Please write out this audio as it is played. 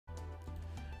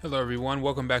Hello everyone,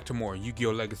 welcome back to more Yu-Gi-Oh!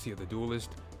 Legacy of the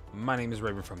Duelist. My name is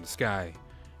Raven from the Sky,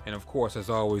 and of course, as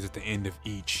always, at the end of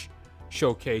each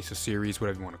showcase or series,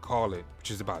 whatever you want to call it, which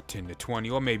is about 10 to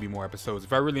 20 or maybe more episodes,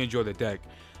 if I really enjoy the deck,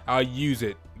 I'll use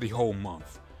it the whole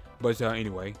month. But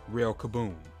anyway, Rail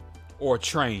Kaboom, or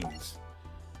Trains,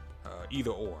 either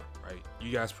or, right?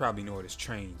 You guys probably know it as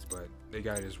Trains, but they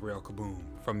got it as Rail Kaboom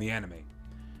from the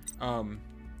anime.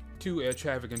 2 air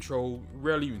traffic control,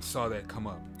 rarely even saw that come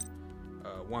up.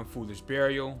 1 Foolish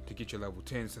Burial to get your level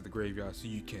 10s to the graveyard so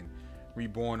you can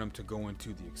reborn them to go into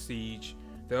the Exige.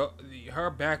 Her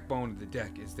backbone of the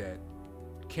deck is that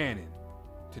cannon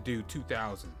to do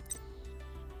 2,000.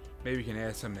 Maybe you can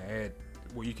add something to add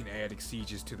where you can add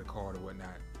Exiges to the card or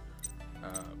whatnot.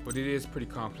 But it is pretty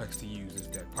complex to use this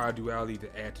deck. Power Duality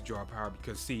to add to draw power,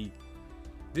 because see,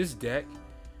 this deck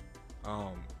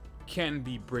can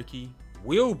be bricky,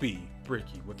 will be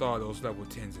bricky with all those level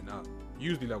 10s and up.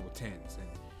 Usually level 10s, and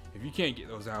if you can't get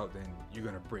those out, then you're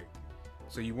gonna brick.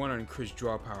 So you want to increase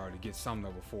draw power to get some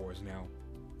level 4s. Now,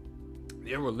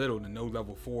 there were little to no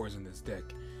level 4s in this deck.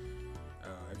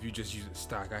 If you just use it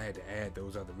stock, I had to add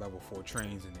those other level 4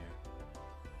 trains in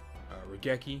there.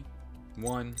 Regeki,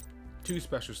 1, 2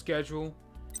 special schedule.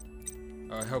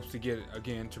 Helps to get,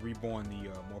 again, to reborn the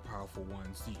more powerful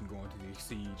ones so you can go into the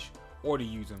Exige or to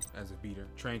use them as a beater.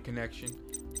 Train connection,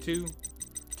 2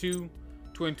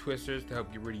 Twin Twisters to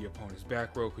help get rid of your opponent's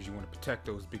back row, because you want to protect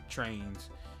those big trains,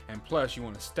 and plus you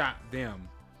want to stop them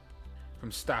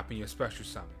from stopping your special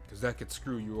summon, because that could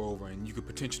screw you over and you could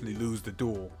potentially lose the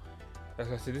duel.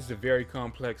 As I said, this is a very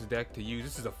complex deck to use.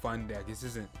 This is a fun deck. This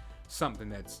isn't something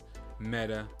that's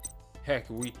meta. Heck,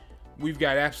 we've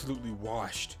got absolutely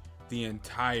washed the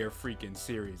entire freaking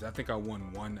series. I think I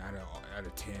won 1 out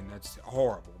of 10. That's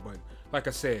horrible, but like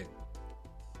I said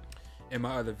in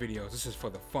my other videos, this is for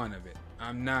the fun of it.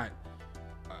 I'm not,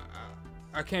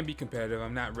 I can't be competitive.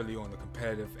 I'm not really on the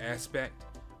competitive aspect.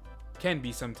 Can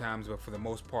be sometimes, but for the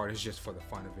most part, it's just for the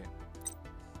fun of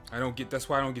it. That's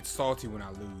why I don't get salty when I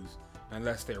lose,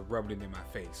 unless they're rubbing it in my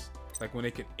face. Like when they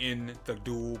could end the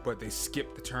duel, but they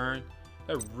skip the turn.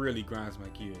 That really grinds my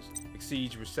gears.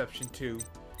 Exige Reception 2,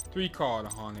 3 Call to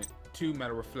Haunt It, 2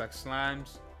 Metal Reflex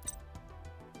Slimes,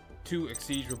 2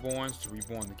 Exige Reborns to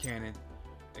reborn the cannon,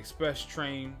 Express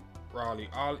Train Charlie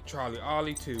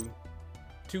Ollie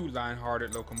 2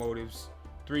 Lion-Hearted Locomotives,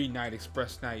 3 Night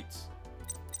Express Knights,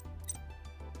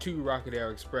 2 Rocket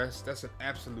Air Express. That's an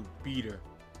absolute beater.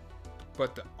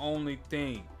 But the only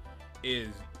thing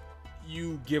is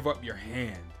you give up your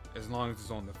hand as long as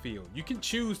it's on the field. You can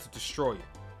choose to destroy it,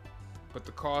 but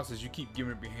the cost is you keep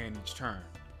giving up your hand each turn.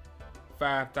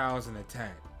 5,000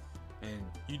 attack, and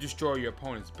you destroy your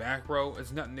opponent's back row.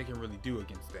 There's nothing they can really do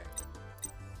against that.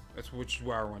 That's which is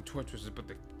why I run Twin Twisters, but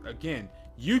again,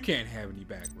 you can't have any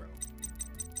back row.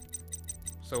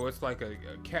 So it's like a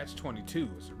catch-22.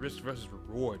 It's a risk versus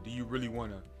reward. Do you really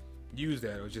want to use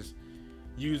that, or just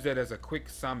use that as a quick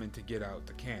summon to get out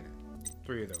the cannon?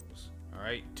 3 of those.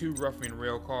 Alright, 2 Ruffian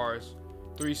Rail Cars,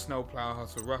 3 Snowplow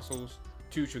Hustle Russells,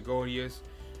 2 Tragodias.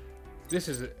 This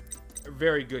is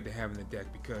very good to have in the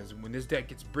deck, because when this deck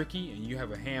gets bricky and you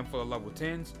have a handful of level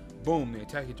 10s, boom, they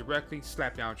attack you directly,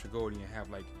 slap down Tragodia and have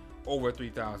like over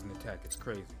 3,000 attack. It's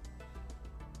crazy.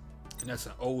 And that's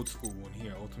an old school one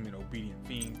here. Ultimate Obedient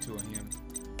Fiend, 2 of him.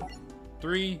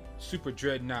 3 Super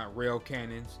Dreadnought Rail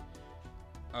Cannons.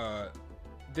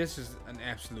 This is an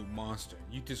absolute monster.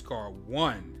 You discard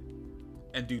 1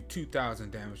 and do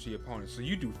 2,000 damage to your opponent. So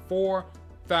you do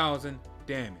 4,000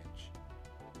 damage.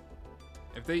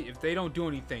 If they don't do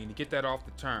anything to get that off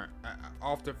the turn,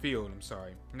 off the field, I'm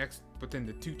sorry. Within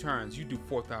the 2 turns, you do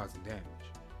 4,000 damage.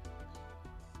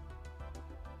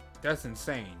 That's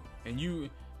insane, and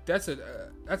that's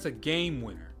a game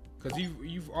winner, because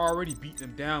you've already beat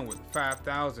them down with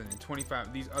 5,000 and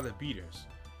 25 these other beaters.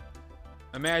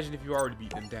 Imagine if you already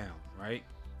beat them down, right?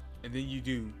 And then you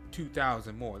do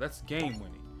 2,000 more. That's game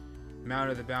winning.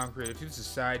 Mount of the Bound Creator 2. This is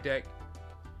side deck.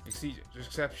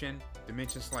 Exception,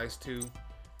 Dimension Slice 2.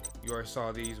 You already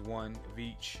saw these, 1 of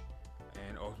each,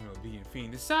 and Ultimate Obedient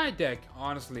Fiend. The side deck,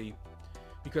 honestly,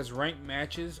 because ranked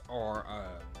matches are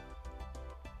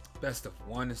best of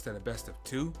 1 instead of best of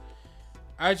 2,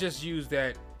 I just use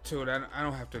that so that I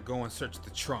don't have to go and search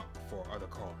the trunk for other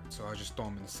cards. So I just throw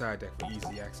them in the side deck for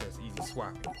easy access, easy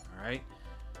swapping.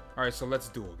 Alright, so let's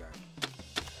duel, guys.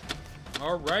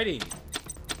 Alrighty.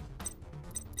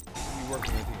 What are we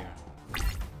working with here?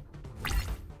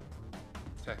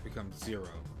 Attack becomes 0.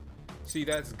 See,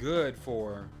 that's good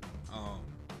for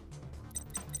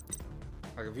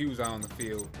like if he was out on the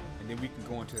field, and then we can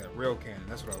go into that rail cannon.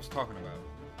 That's what I was talking about.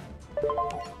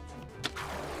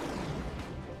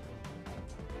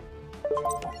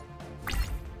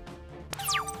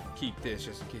 Keep this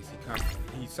just in case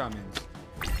he summons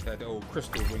that old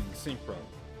crystal ring synchro.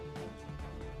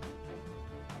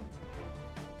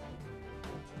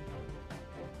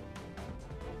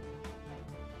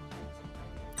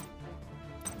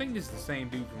 I think this is the same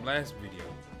dude from last video.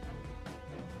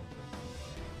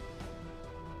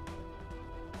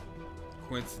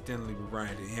 Coincidentally, we ran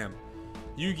into him.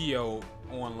 Yugioh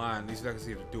online, at least I can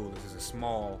see the Duelist, is a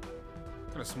small,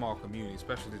 kind of small community,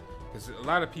 especially because a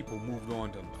lot of people moved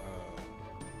on to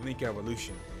Link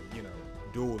Evolution and, you know,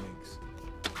 Duel Links,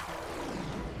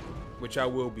 which I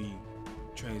will be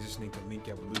transitioning to Link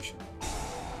Evolution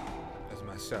as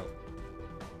myself.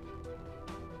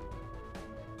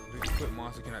 The equipped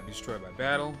monster cannot be destroyed by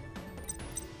battle.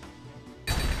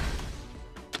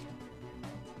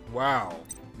 Wow,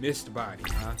 missed body,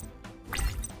 huh?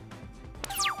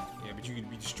 Yeah, but you can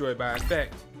be destroyed by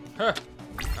effect. Huh?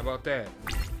 How about that?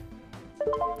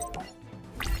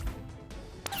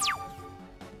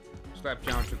 Slap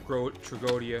down to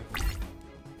Tragodia.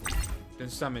 Then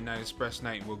summon Night Express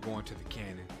Knight and we'll go into the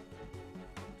cannon.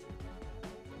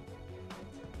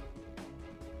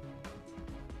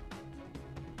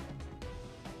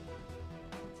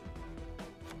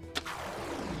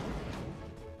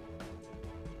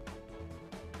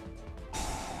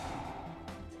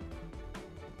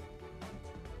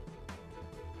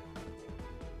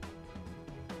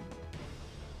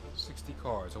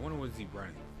 Cards. I wonder what is he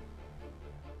running.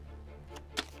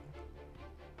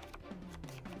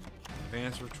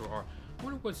 Advanced Ritual Art. I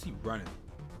wonder what's he running.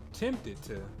 Tempted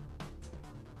to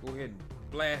go ahead and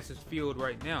blast his field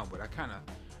right now, but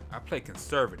I play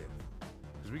conservative.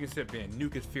 Because we can sit there and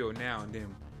nuke his field now and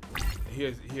then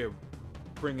he'll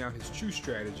bring out his true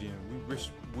strategy and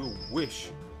we'll wish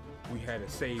we had a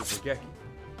save Regeki.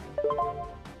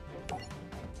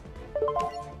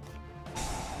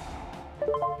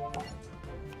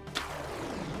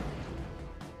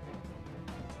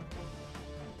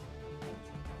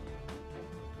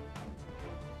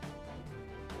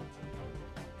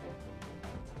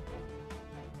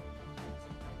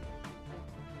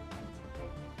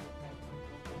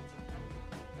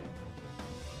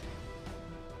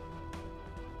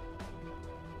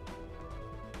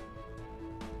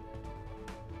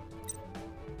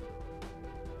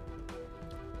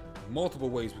 Multiple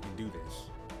ways we can do this.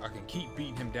 I can keep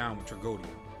beating him down with Tragodia.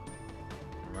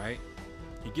 Alright?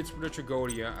 He gets rid of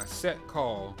Tragodia. I set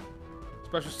call.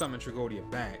 Special summon Tragodia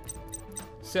back.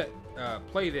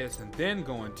 Play this and then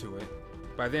go into it.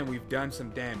 By then we've done some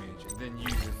damage and then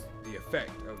uses the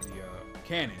effect of the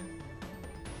cannon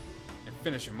and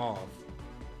finish him off.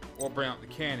 Or bring out the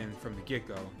cannon from the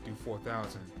get-go. Do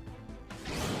 4,000.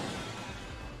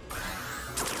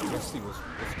 Let's see what's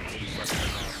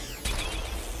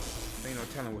ain't no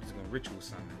telling what he's gonna ritual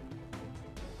summon.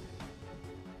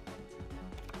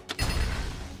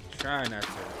 Trying to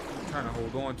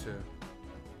hold on to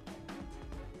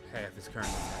half his current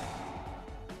attack.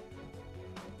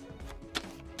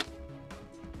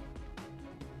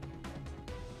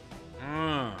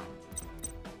 Mm.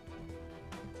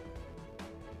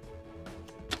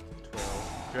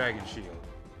 12. Dragon Shield.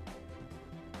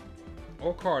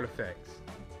 Or card effects.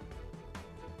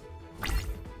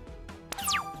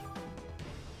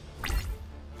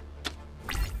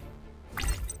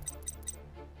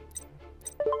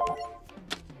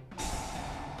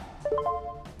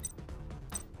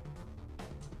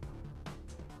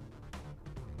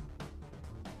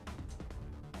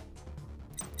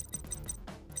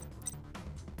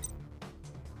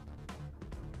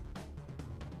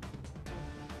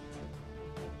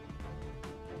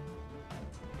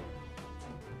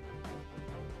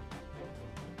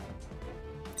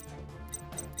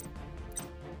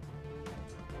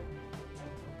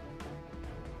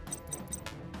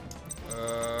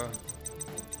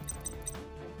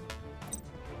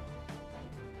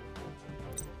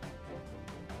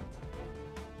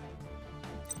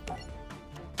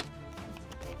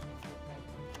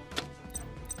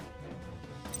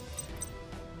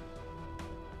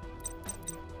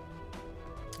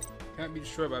 Can't be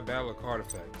destroyed by battle or card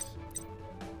effects.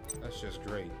 That's just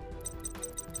great.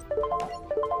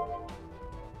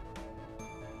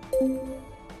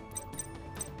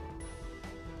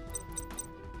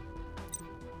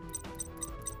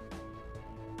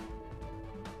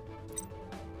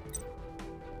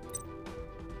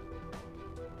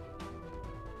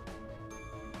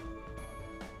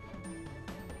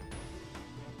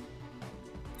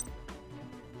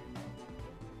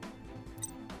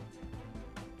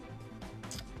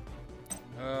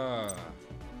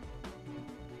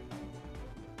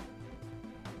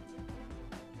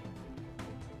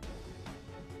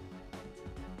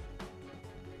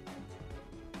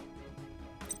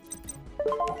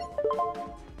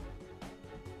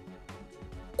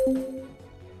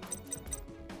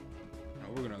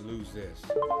 We're gonna lose this.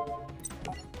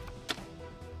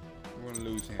 We're gonna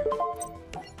lose him.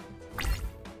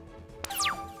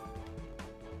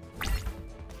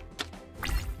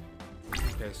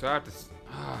 Okay, so I have to.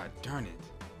 Ah, darn it.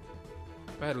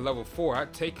 If I had a level 4,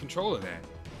 I'd take control of that.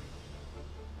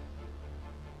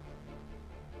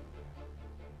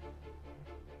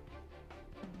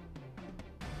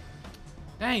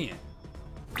 Dang it.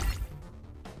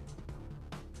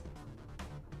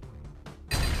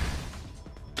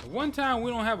 One time we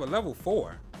don't have a level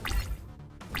 4.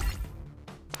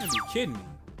 You be kidding me.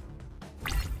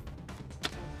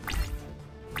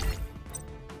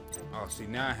 Oh, see,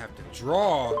 now I have to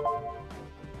draw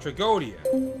Tragodia.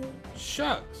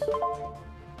 Shucks.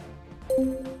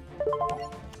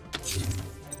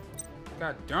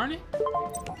 God darn it.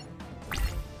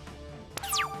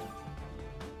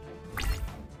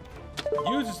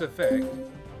 Use this effect.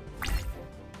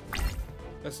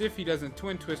 Let's see if he doesn't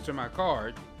Twin Twister my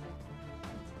card.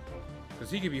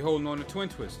 Because he could be holding on to Twin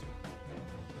Twister.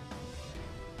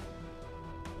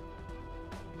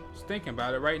 Just thinking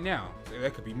about it right now. So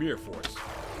that could be Mirror Force.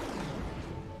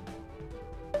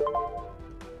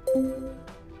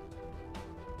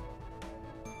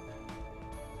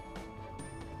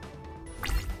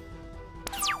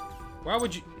 Why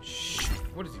would you...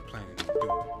 Shoot, what is he planning to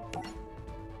do?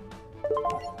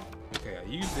 Okay, I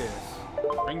use this.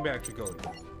 Bring back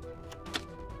Tragodia.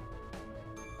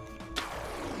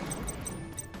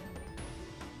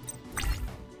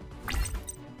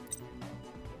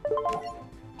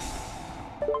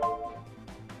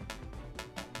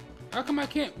 How come I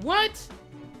can't? What?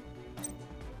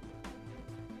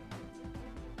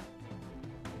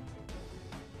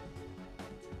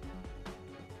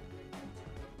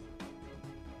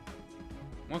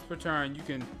 Once per turn, you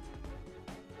can.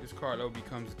 This card though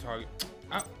becomes a target.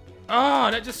 Oh,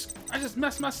 I just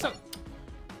messed myself.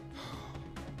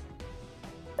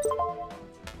 Oh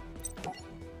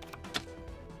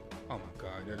my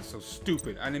god, that is so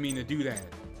stupid. I didn't mean to do that.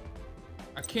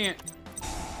 I can't.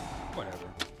 Whatever.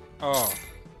 Oh.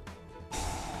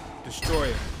 Destroy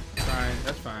it. Fine,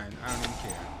 that's fine. I don't even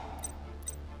care.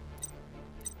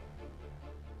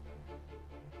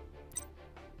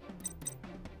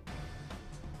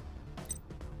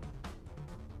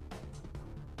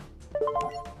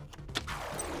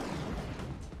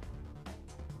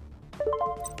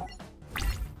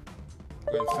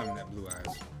 Go ahead and summon that blue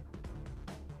eyes.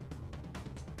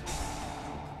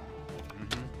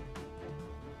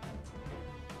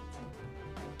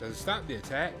 Does it stop the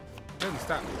attack? It doesn't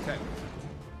stop the attack.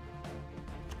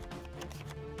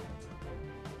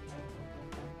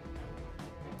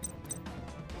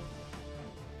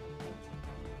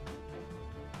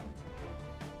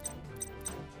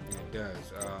 And it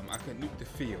does. I can nuke the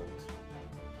field.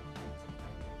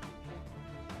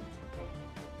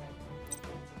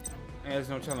 And there's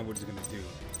no telling what it's gonna do.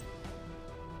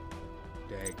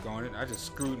 Daggone it, I just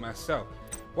screwed myself.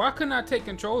 Why couldn't I take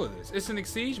control of this? It's an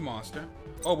Exige monster.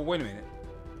 Oh, but wait a minute.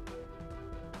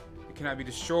 It cannot be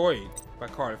destroyed by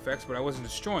card effects, but I wasn't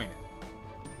destroying it.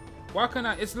 Why couldn't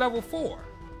I? It's level 4.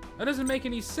 That doesn't make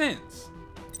any sense.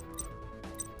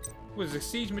 Was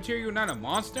Exige material not a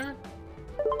monster?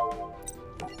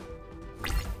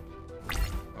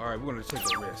 Alright, we're gonna take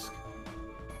a risk.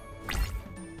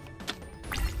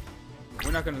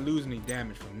 We're not gonna lose any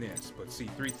damage from this, but see,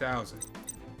 3,000.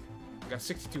 We got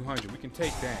 6,200. We can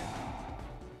take that.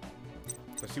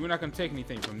 But see, we're not gonna take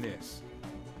anything from this.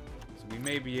 So we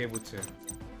may be able to.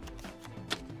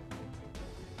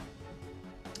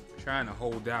 Trying to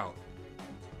hold out.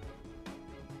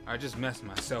 I just messed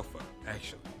myself up,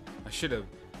 actually. I should have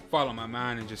followed my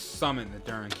mind and just summoned the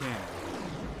darn cannon.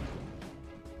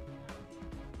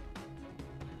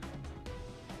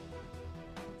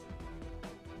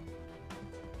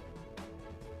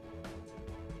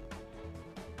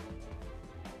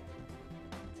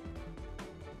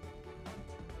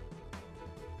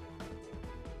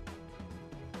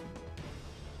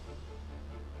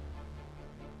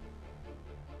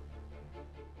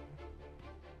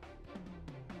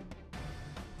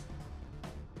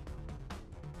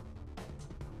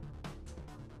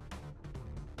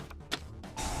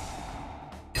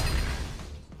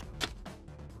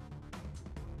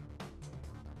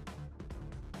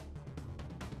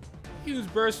 Use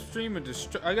burst stream and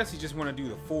destroy. I guess he just want to do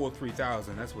the full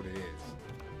 3,000. That's what it is.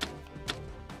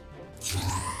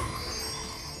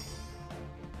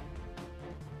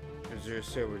 Is there a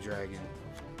silver dragon?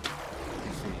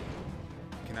 You see,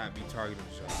 cannot be targeted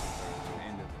to the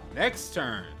end of the next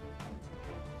turn.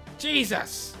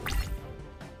 Jesus!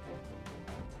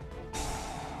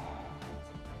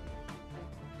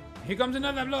 Here comes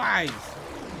another blue eyes.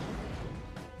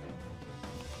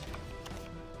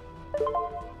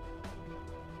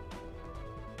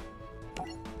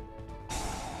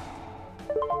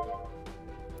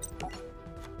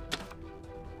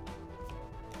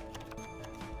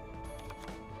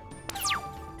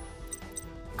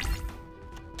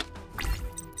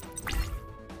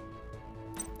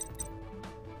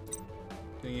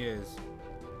 Thing is,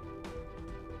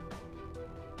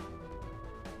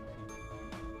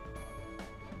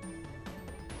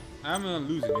 I'm gonna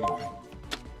lose it anyway.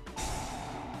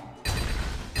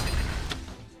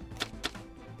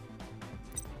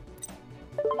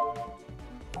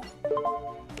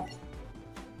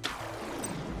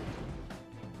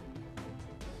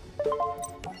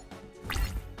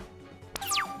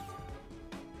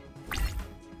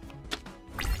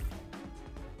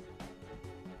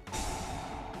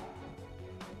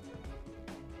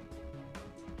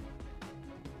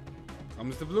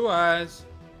 Comes the blue eyes.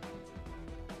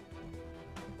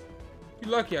 You're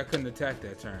lucky I couldn't attack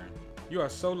that turn. You are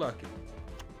so lucky.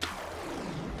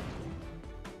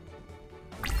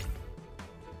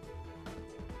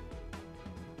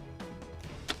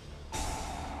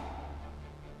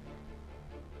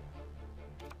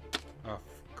 Oh,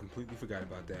 completely forgot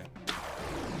about that.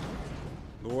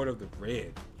 Lord of the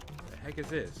Red. What the heck is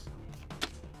this?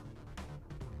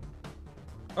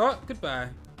 Oh, goodbye.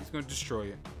 He's gonna destroy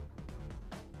it.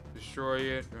 Destroy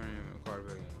it.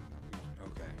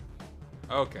 Okay.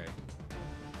 Okay.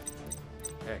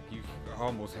 Heck, you are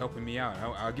almost helping me out.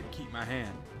 I'll get to keep my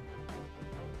hand.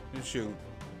 Shoot.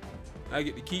 I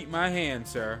get to keep my hand,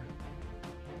 sir.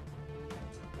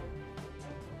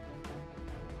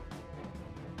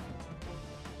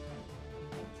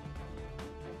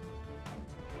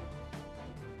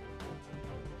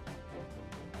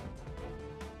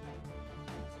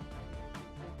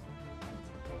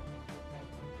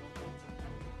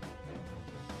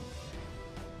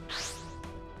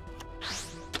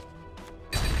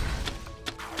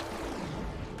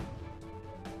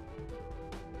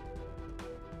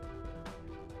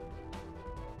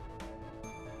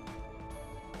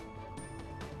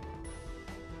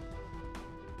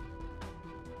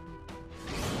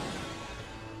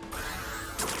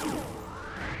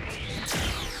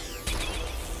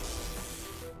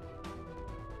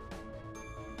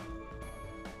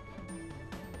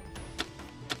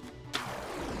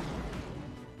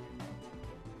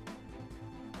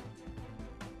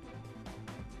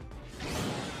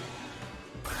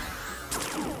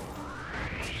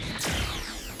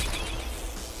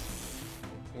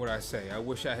 What'd I say? I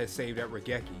wish I had saved that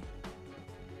Regeki.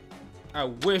 I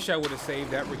wish I would have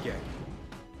saved that Regeki.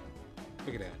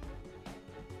 Look at that.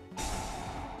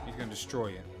 He's gonna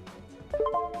destroy it.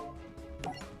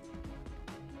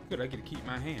 Good, I get to keep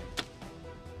my hand.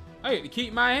 I get to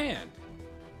keep my hand.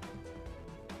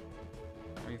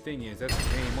 I mean, the thing is, that's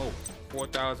game over.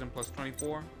 4,000 plus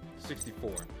 24,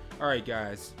 64. All right,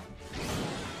 guys.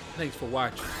 Thanks for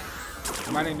watching.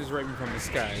 My name is Raven from the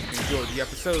Sky. If you enjoyed the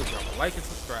episode, drop a like and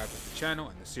subscribe to the channel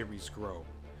and the series grow.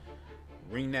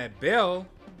 Ring that bell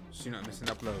so you're not missing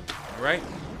uploads. Alright?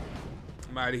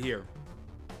 I'm out of here.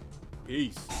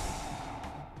 Peace. I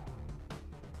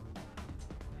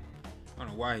don't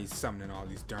know why he's summoning all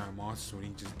these darn monsters when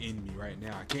he's just in me right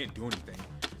now. I can't do anything.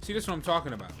 See, this is what I'm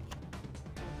talking about.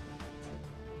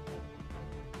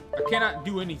 I cannot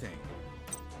do anything.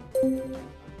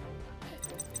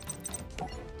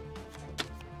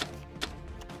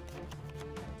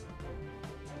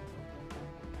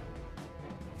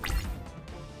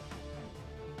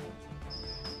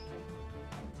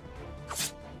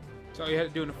 That's all you had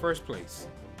to do in the first place.